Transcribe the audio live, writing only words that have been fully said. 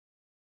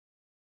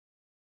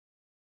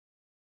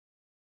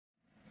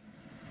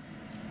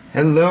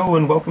Hello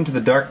and welcome to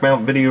the Dark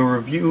Mount video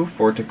review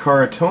for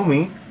Takara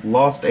Tomy,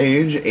 Lost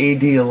Age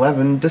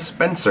AD11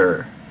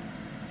 Dispenser.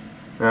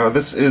 Now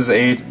this is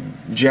a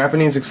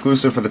Japanese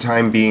exclusive for the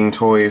time being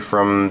toy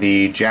from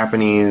the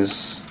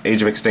Japanese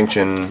Age of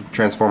Extinction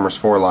Transformers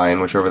 4 line,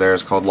 which over there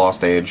is called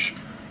Lost Age.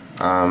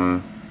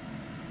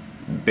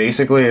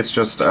 Basically it's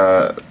just,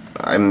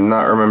 I'm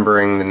not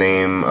remembering the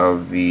name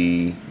of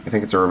the, I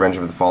think it's a Revenge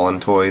of the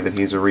Fallen toy that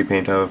he's a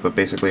repaint of, but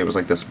basically it was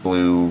like this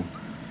blue,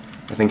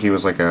 I think he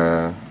was like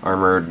a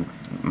armored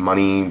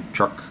money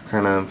truck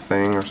kind of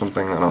thing or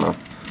something, I don't know.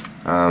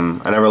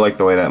 I never liked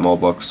the way that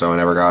mold looked, so I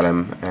never got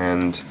him,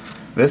 and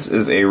this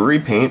is a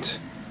repaint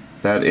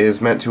that is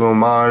meant to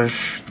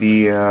homage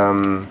the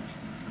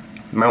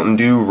Mountain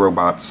Dew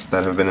robots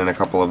that have been in a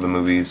couple of the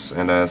movies,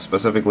 and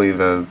specifically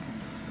it's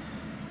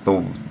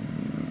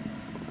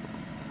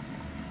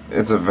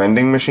a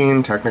vending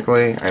machine,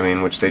 technically, I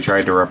mean, which they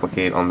tried to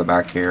replicate on the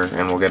back here,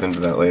 and we'll get into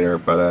that later,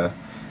 but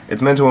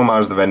it's meant to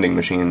homage the vending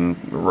machine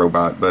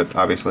robot, but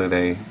obviously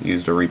they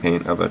used a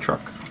repaint of a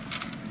truck.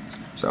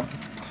 So,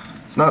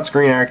 it's not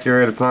screen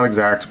accurate, it's not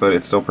exact, but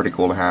it's still pretty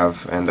cool to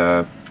have,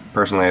 and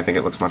personally I think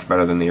it looks much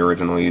better than the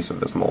original use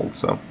of this mold,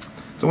 so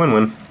it's a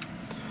win-win.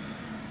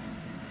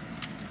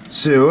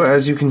 So,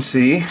 as you can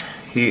see,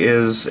 he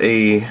is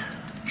a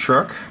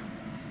truck.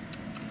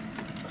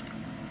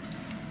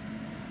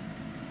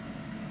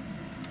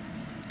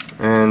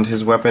 And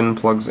his weapon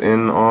plugs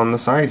in on the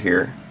side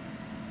here.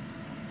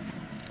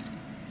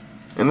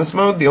 In this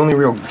mode, the only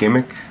real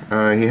gimmick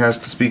he has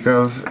to speak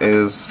of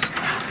is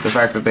the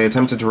fact that they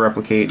attempted to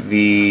replicate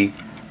the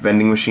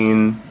vending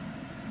machine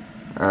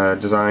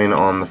design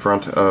on the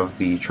front of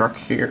the truck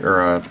here,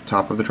 or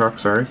top of the truck,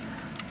 sorry.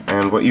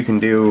 And what you can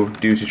do,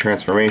 due to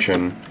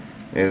transformation,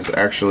 is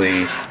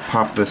actually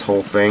pop this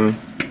whole thing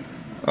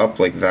up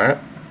like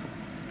that,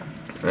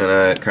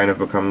 and it kind of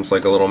becomes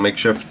like a little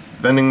makeshift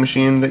vending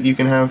machine that you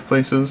can have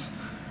places,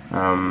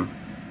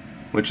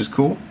 which is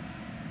cool.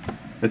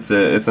 It's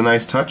a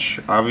nice touch.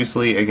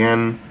 Obviously,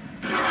 again,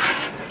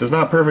 does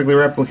not perfectly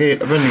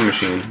replicate a vending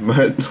machine,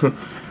 but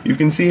you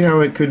can see how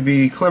it could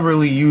be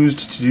cleverly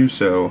used to do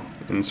so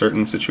in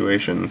certain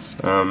situations.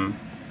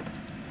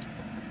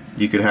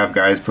 You could have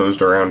guys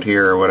posed around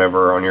here or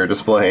whatever on your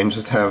display and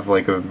just have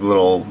like a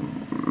little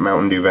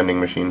Mountain Dew vending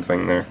machine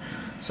thing there.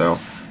 So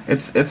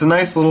it's a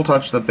nice little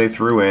touch that they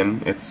threw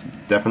in. It's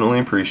definitely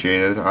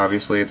appreciated.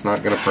 Obviously, it's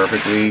not going to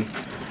perfectly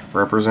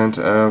represent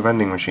a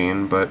vending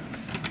machine, but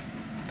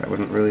that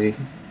wouldn't really...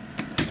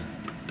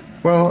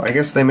 Well, I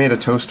guess they made a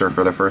toaster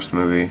for the first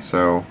movie,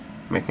 so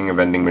making a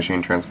vending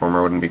machine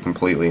transformer wouldn't be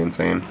completely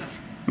insane.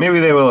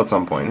 Maybe they will at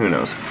some point, who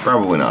knows.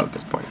 Probably not at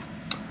this point.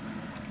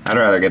 I'd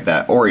rather get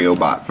that Oreo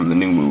bot from the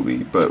new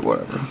movie, but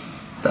whatever.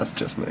 That's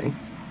just me.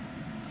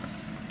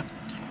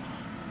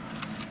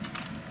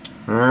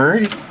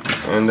 Alright,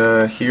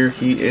 and here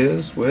he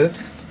is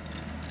with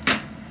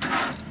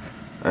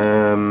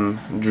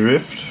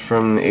Drift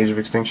from the Age of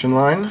Extinction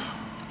line.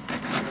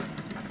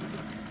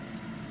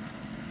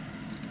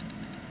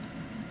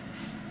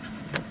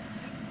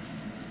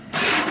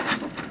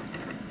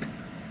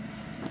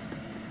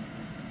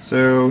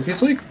 So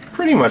he's like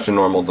pretty much a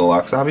normal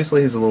deluxe.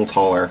 Obviously he's a little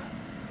taller,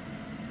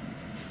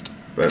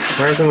 but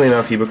surprisingly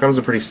enough he becomes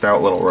a pretty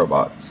stout little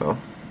robot, so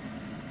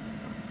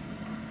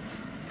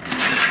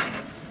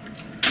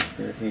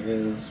here he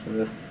is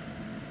with...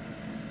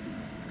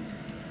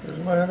 Where's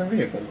my other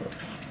vehicle?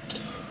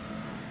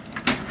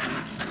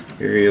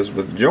 Here he is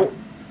with Jolt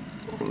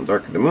from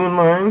Dark of the Moon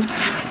line.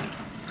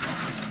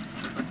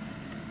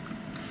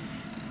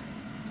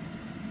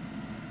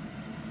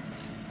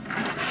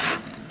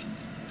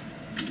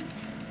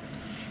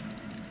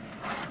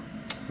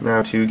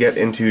 Now to get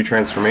into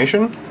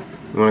transformation,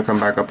 you want to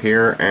come back up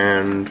here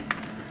and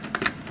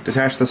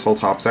detach this whole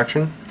top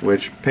section,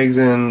 which pegs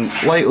in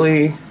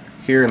lightly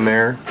here and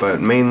there, but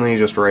mainly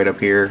just right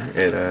up here.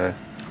 It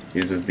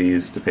uses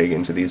these to peg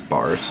into these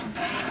bars.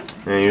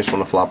 And you just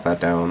want to flop that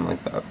down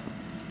like that.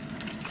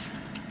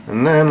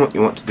 And then what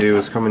you want to do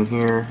is come in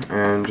here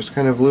and just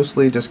kind of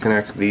loosely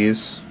disconnect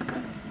these,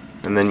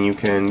 and then you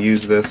can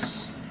use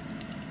this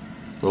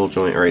little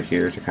joint right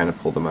here to kind of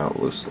pull them out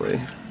loosely.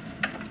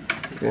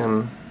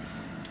 Again,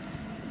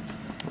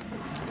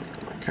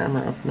 get my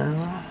camera up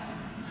now.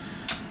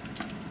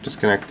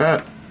 Disconnect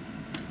that,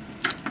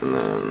 and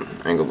then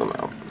angle them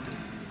out.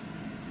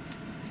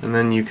 And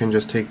then you can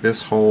just take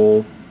this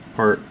whole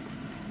part,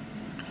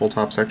 whole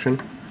top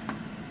section,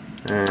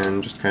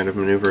 and just kind of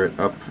maneuver it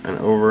up and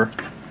over.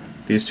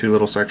 These two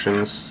little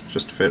sections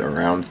just fit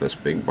around this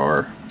big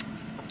bar.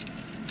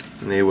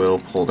 And they will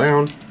pull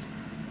down,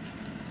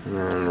 and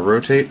then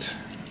rotate.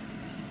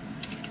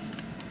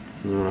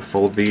 You want to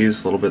fold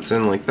these little bits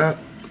in like that.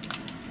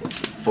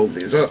 Fold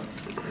these up.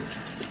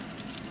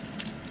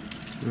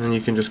 And then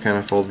you can just kind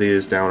of fold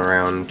these down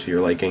around to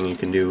your liking. You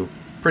can do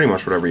pretty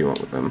much whatever you want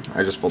with them.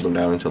 I just fold them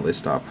down until they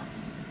stop.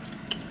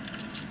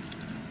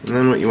 And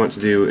then what you want to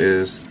do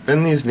is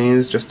bend these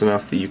knees just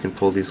enough that you can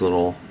pull these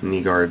little knee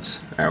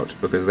guards out,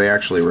 because they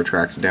actually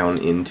retract down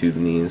into the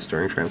knees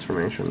during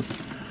transformation.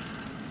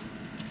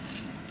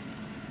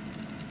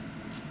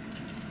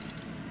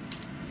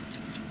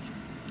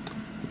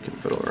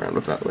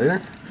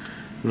 later.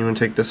 And you want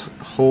to take this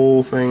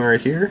whole thing right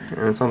here,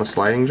 and it's on a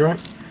sliding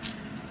joint.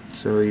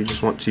 So you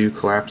just want to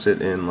collapse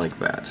it in like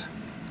that.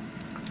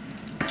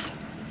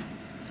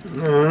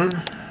 And then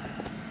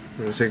I'm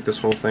going to take this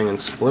whole thing and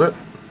split it,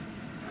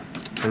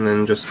 and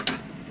then just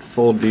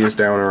fold these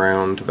down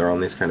around. They're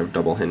on these kind of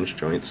double hinge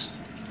joints.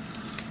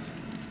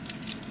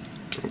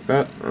 Like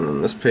that, and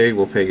then this peg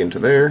will peg into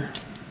there,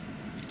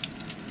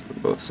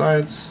 on both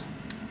sides.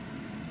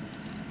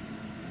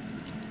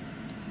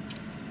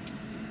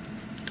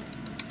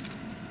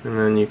 And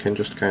then you can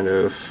just kind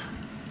of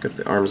get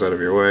the arms out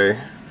of your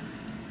way,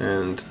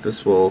 and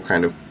this will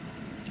kind of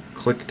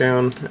click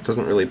down. It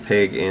doesn't really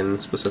peg in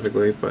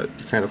specifically, but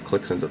it kind of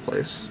clicks into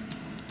place.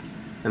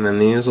 And then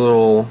these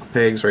little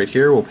pegs right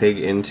here will peg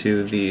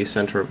into the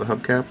center of the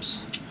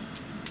hubcaps.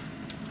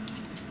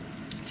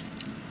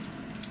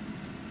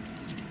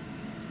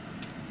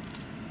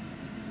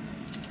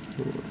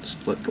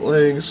 Split the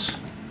legs.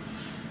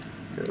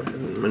 Go ahead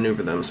and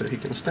maneuver them so he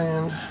can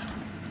stand.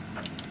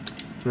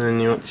 And then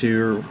you want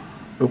to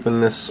open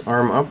this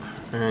arm up,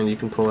 and you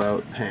can pull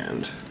out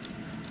hand.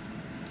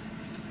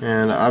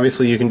 And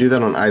obviously you can do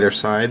that on either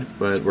side,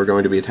 but we're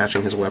going to be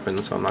attaching his weapon,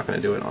 so I'm not going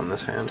to do it on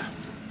this hand.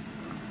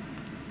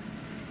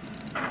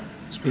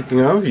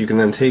 Speaking of, you can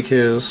then take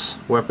his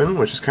weapon,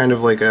 which is kind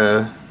of like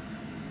a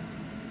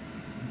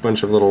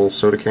bunch of little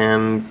soda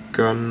can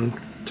gun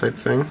type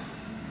thing,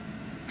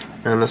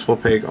 and this will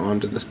peg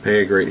onto this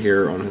peg right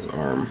here on his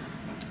arm.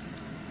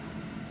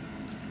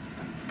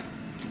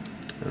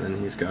 And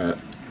then he's got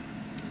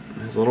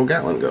his little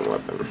Gatling gun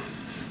weapon.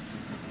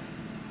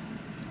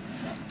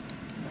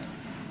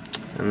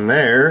 And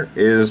there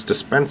is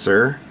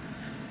Dispensor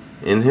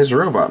in his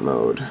robot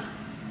mode.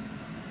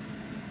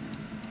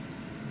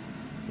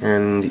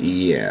 And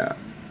yeah,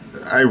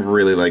 I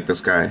really like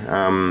this guy.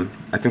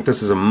 I think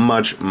this is a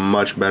much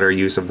better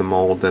use of the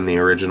mold than the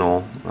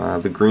original.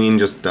 The green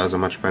just does a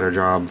much better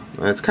job.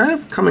 It's kind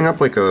of coming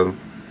up like a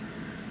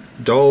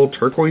dull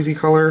turquoisey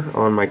color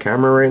on my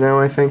camera right now,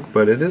 I think,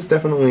 but it is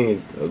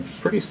definitely a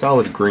pretty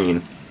solid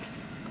green.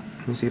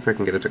 Let me see if I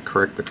can get it to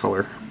correct the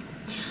color.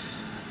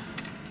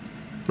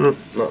 Not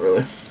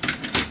really.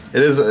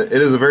 It is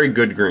a very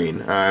good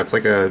green. It's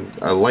like a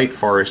light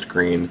forest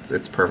green.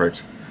 It's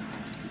perfect.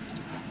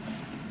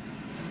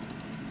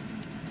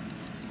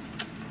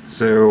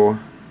 So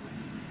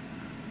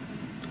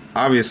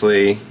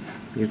obviously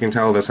you can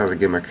tell this has a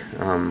gimmick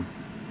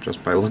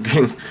just by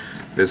looking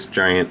this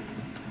giant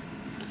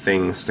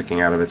thing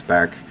sticking out of its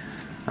back.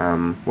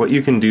 What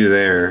you can do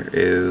there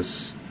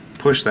is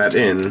push that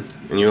in,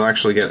 and you'll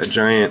actually get a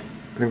giant,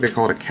 I think they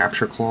call it a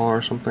capture claw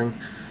or something,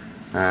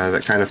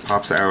 that kind of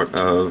pops out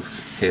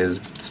of his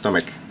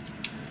stomach.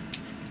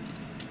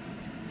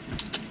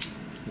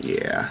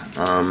 Yeah,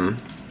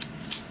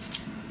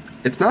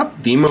 it's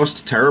not the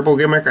most terrible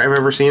gimmick I've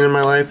ever seen in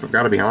my life, I've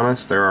got to be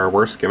honest. There are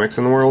worse gimmicks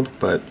in the world,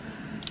 but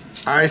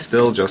I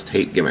still just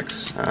hate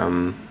gimmicks.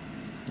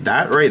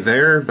 That right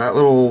there, that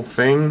little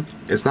thing,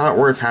 is not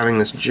worth having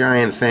this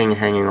giant thing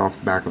hanging off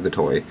the back of the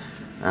toy.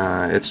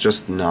 It's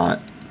just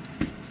not.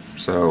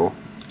 So,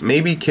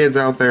 maybe kids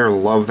out there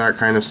love that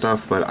kind of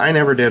stuff, but I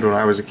never did when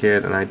I was a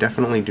kid, and I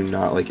definitely do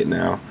not like it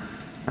now.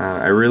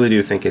 I really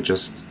do think it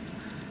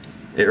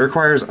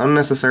requires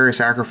unnecessary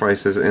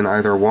sacrifices in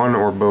either one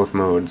or both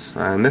modes.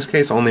 In this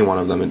case, only one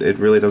of them. It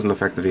really doesn't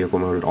affect the vehicle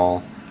mode at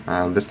all.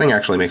 This thing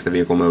actually makes the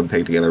vehicle mode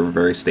peg together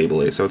very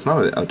stably, so it's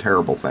not a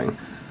terrible thing.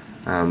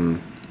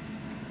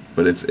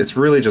 But it's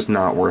really just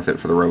not worth it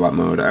for the robot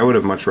mode. I would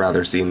have much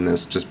rather seen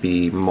this just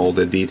be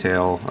molded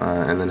detail,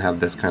 and then have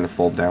this kind of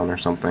fold down or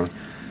something,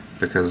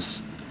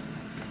 because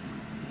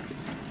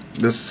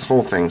this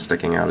whole thing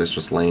sticking out is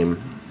just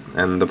lame.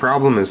 And the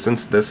problem is,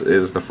 since this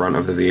is the front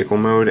of the vehicle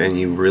mode and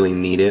you really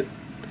need it,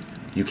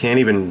 you can't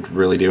even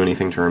really do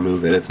anything to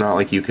remove it. It's not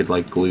like you could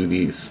like glue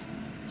these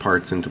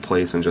parts into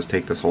place and just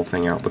take this whole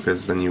thing out,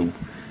 because then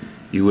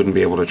you wouldn't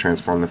be able to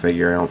transform the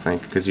figure, I don't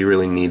think, because you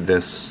really need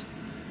this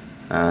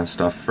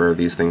stuff for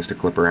these things to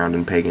clip around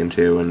and peg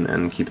into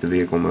and keep the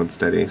vehicle mode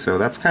steady. So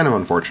that's kind of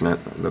unfortunate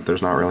that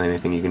there's not really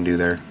anything you can do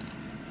there.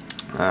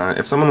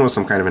 If someone was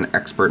some kind of an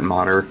expert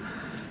modder,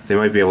 they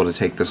might be able to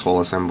take this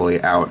whole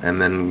assembly out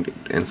and then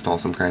install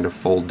some kind of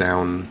fold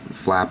down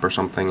flap or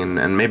something,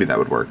 and maybe that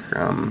would work.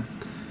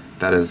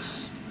 That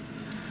is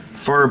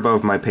far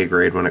above my pay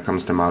grade when it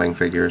comes to modding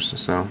figures,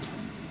 so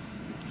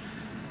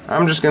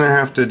I'm just gonna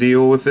have to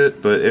deal with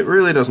it, but it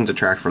really doesn't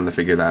detract from the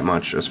figure that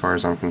much as far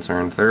as I'm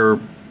concerned. There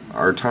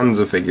are tons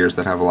of figures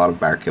that have a lot of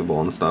back kibble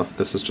and stuff.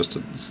 This is just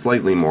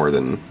slightly more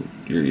than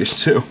you're used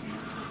to.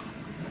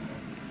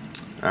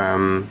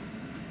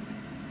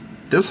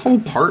 This whole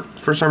part,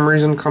 for some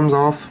reason, comes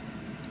off,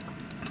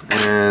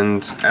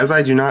 and as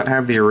I do not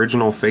have the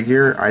original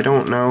figure, I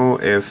don't know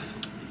if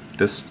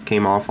this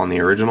came off on the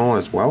original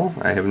as well.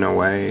 I have no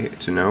way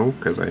to know,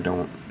 because I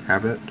don't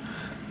have it.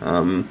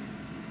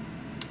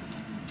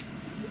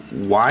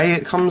 Why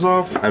it comes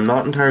off, I'm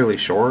not entirely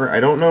sure. I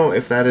don't know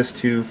if that is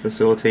to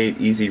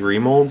facilitate easy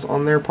remolds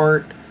on their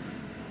part.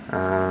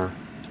 I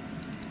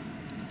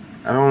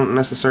don't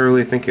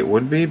necessarily think it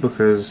would be,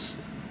 because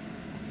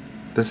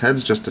this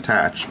head's just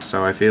attached,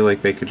 so I feel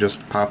like they could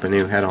just pop a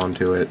new head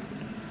onto it.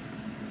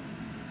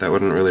 That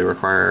wouldn't really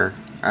require...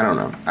 I don't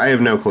know. I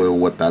have no clue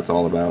what that's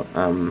all about.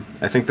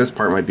 I think this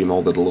part might be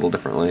molded a little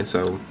differently,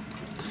 so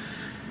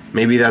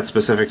maybe that's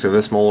specific to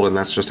this mold and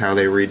that's just how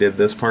they redid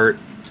this part.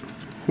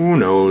 Who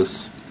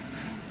knows?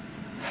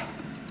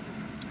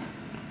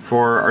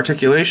 For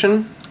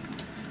articulation,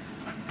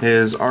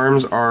 his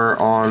arms are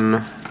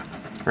on,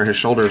 or his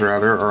shoulders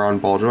rather, are on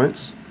ball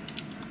joints.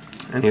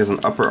 And he has an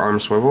upper arm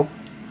swivel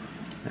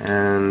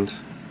and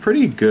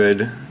pretty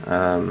good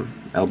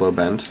elbow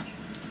bend.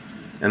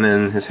 And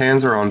then his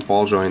hands are on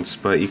ball joints,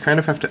 but you kind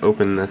of have to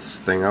open this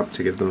thing up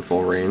to give them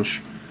full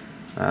range,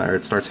 or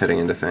it starts hitting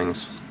into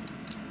things.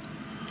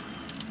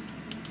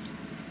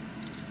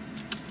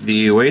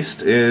 The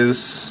waist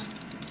is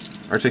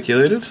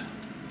articulated.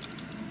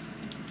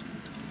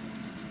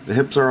 The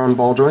hips are on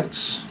ball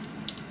joints.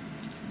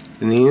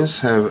 The knees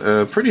have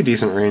a pretty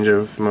decent range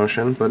of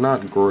motion, but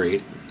not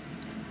great.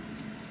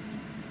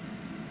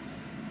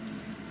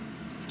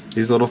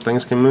 These little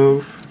things can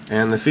move,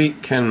 and the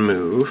feet can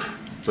move,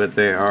 but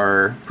they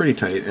are pretty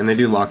tight, and they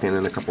do lock in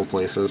a couple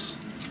places.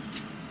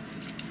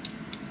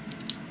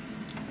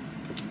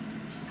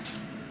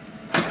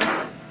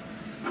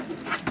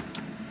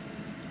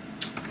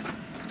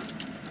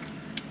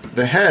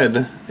 The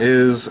head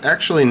is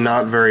actually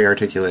not very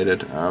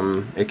articulated.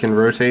 It can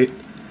rotate.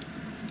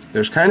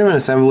 There's kind of an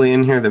assembly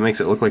in here that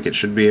makes it look like it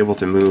should be able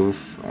to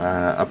move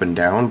up and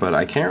down, but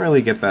I can't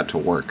really get that to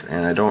work,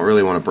 and I don't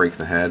really want to break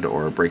the head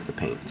or break the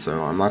paint,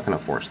 so I'm not going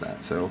to force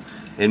that. So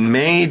it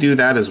may do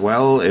that as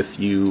well if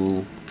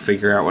you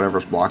figure out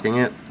whatever's blocking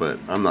it, but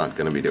I'm not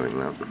going to be doing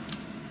that.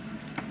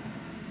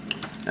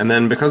 And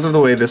then because of the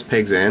way this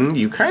pegs in,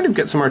 you kind of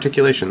get some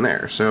articulation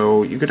there,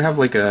 so you could have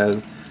like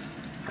a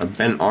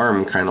bent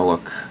arm kind of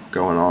look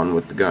going on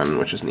with the gun,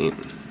 which is neat.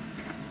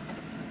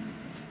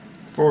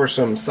 For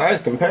some size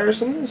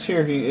comparisons,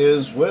 here he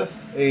is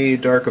with a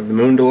Dark of the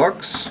Moon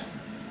Deluxe,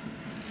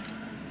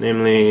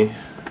 namely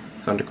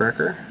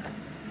Thundercracker.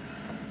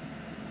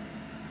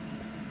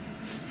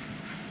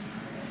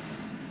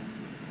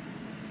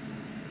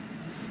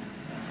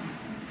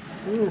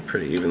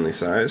 Pretty evenly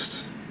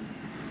sized.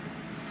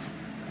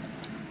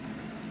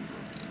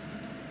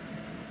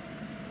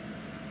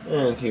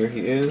 And here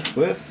he is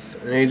with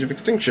an Age of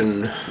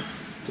Extinction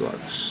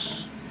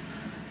Deluxe,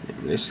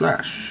 namely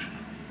Slash.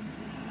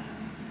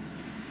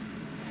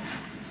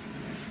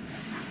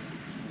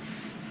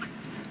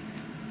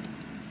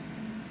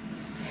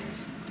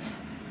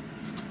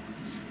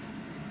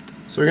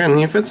 So again,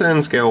 he fits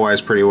in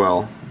scale-wise pretty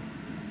well.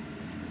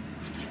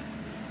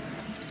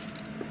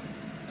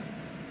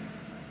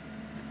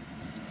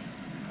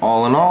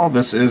 All in all,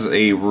 this is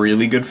a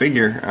really good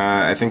figure.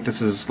 I think this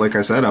is, like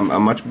I said, a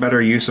much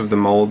better use of the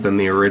mold than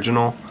the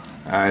original.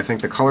 I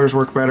think the colors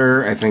work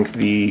better. I think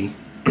the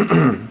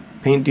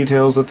paint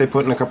details that they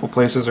put in a couple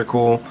places are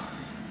cool.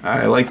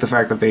 I like the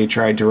fact that they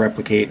tried to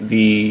replicate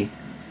the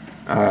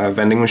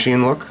vending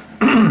machine look.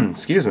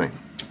 Excuse me.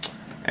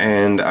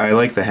 And I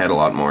like the head a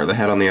lot more. The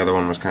head on the other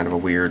one was kind of a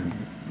weird,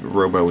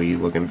 robo-y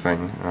looking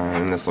thing,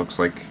 and this looks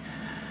like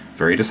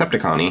very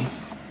Decepticon-y.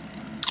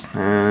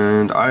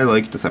 And I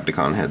like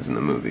Decepticon heads in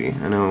the movie.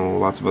 I know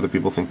lots of other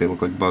people think they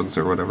look like bugs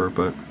or whatever,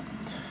 but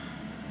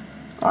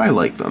I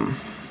like them.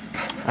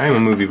 I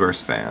am a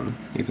Movieverse fan,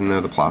 even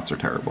though the plots are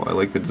terrible. I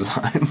like the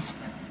designs.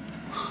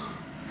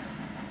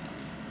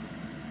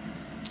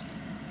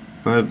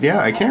 But yeah,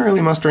 I can't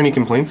really muster any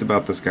complaints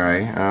about this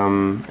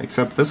guy,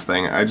 except this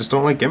thing. I just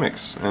don't like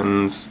gimmicks,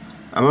 and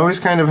I'm always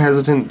kind of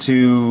hesitant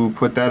to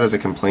put that as a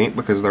complaint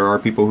because there are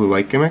people who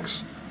like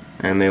gimmicks,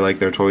 and they like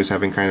their toys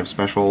having kind of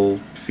special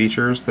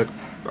features that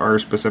are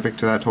specific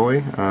to that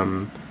toy.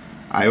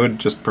 I would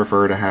just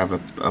prefer to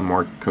have a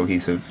more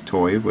cohesive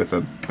toy with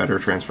a better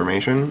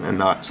transformation and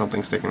not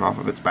something sticking off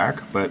of its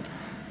back, but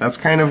that's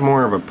kind of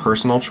more of a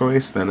personal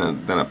choice than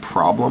a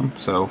problem.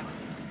 So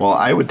while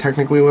I would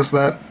technically list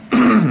that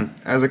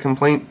as a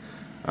complaint,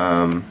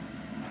 I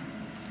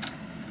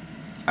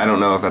don't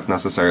know if that's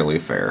necessarily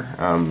fair.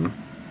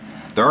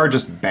 There are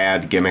just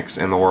bad gimmicks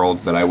in the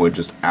world that I would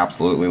just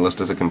absolutely list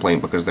as a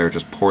complaint because they're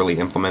just poorly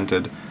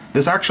implemented.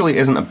 This actually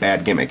isn't a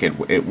bad gimmick.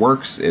 It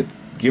works. It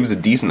gives a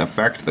decent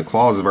effect. The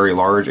claw is very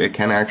large. It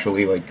can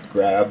actually like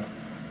grab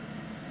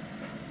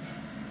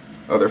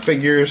other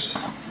figures.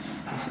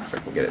 Let's see if I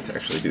can get it to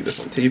actually do this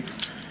on tape.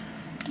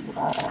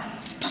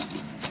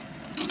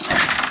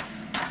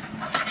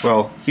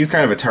 Well, he's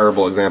kind of a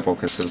terrible example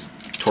because his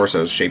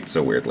torso is shaped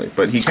so weirdly,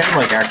 but he can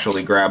like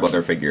actually grab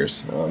other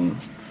figures.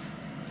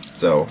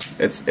 So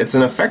it's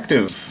an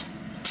effective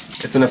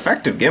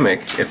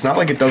gimmick. It's not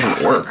like it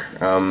doesn't work.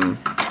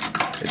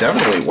 It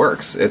definitely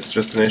works. It's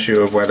just an issue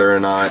of whether or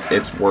not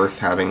it's worth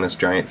having this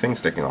giant thing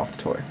sticking off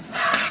the toy.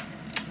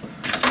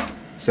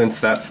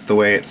 Since that's the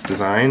way it's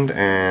designed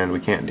and we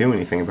can't do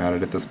anything about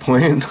it at this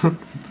point,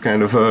 it's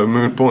kind of a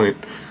moot point.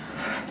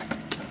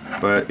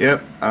 But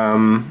yep,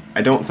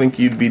 I don't think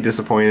you'd be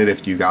disappointed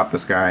if you got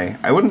this guy.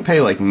 I wouldn't pay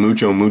like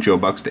mucho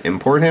bucks to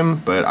import him,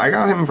 but I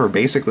got him for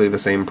basically the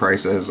same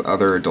price as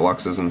other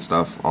deluxes and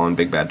stuff on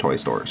Big Bad Toy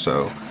Store.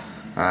 So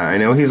I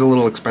know he's a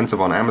little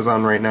expensive on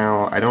Amazon right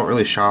now. I don't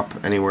really shop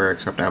anywhere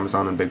except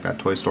Amazon and Big Bad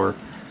Toy Store,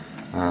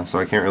 so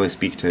I can't really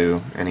speak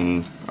to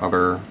any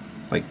other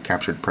like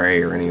Captured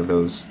Prey or any of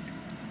those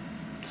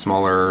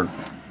smaller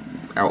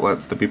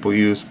outlets that people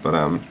use.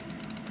 But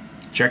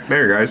check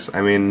there, guys.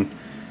 I mean,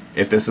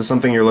 if this is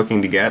something you're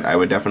looking to get, I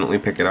would definitely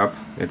pick it up.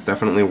 It's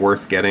definitely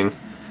worth getting.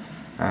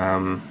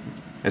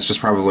 It's just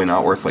probably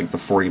not worth like the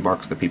 40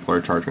 bucks that people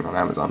are charging on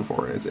Amazon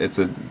for it. It's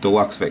a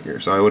deluxe figure,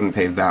 so I wouldn't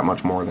pay that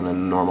much more than a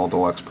normal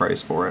deluxe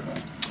price for it.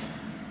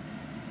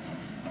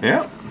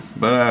 Yeah,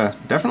 but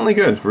definitely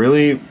good.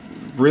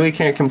 Really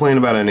can't complain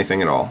about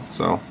anything at all.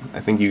 So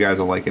I think you guys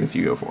will like it if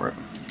you go for it.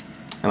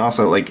 And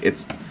also, like,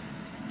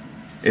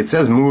 it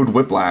says Mood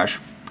Whiplash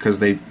because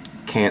they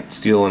can't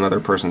steal another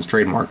person's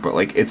trademark, but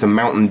like, it's a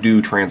Mountain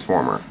Dew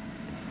Transformer.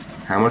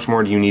 How much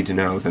more do you need to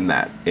know than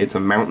that? It's a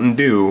Mountain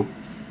Dew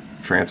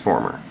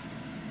Transformer.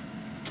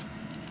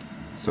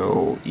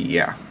 So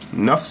yeah,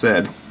 enough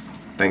said.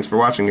 Thanks for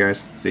watching,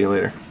 guys. See you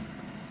later.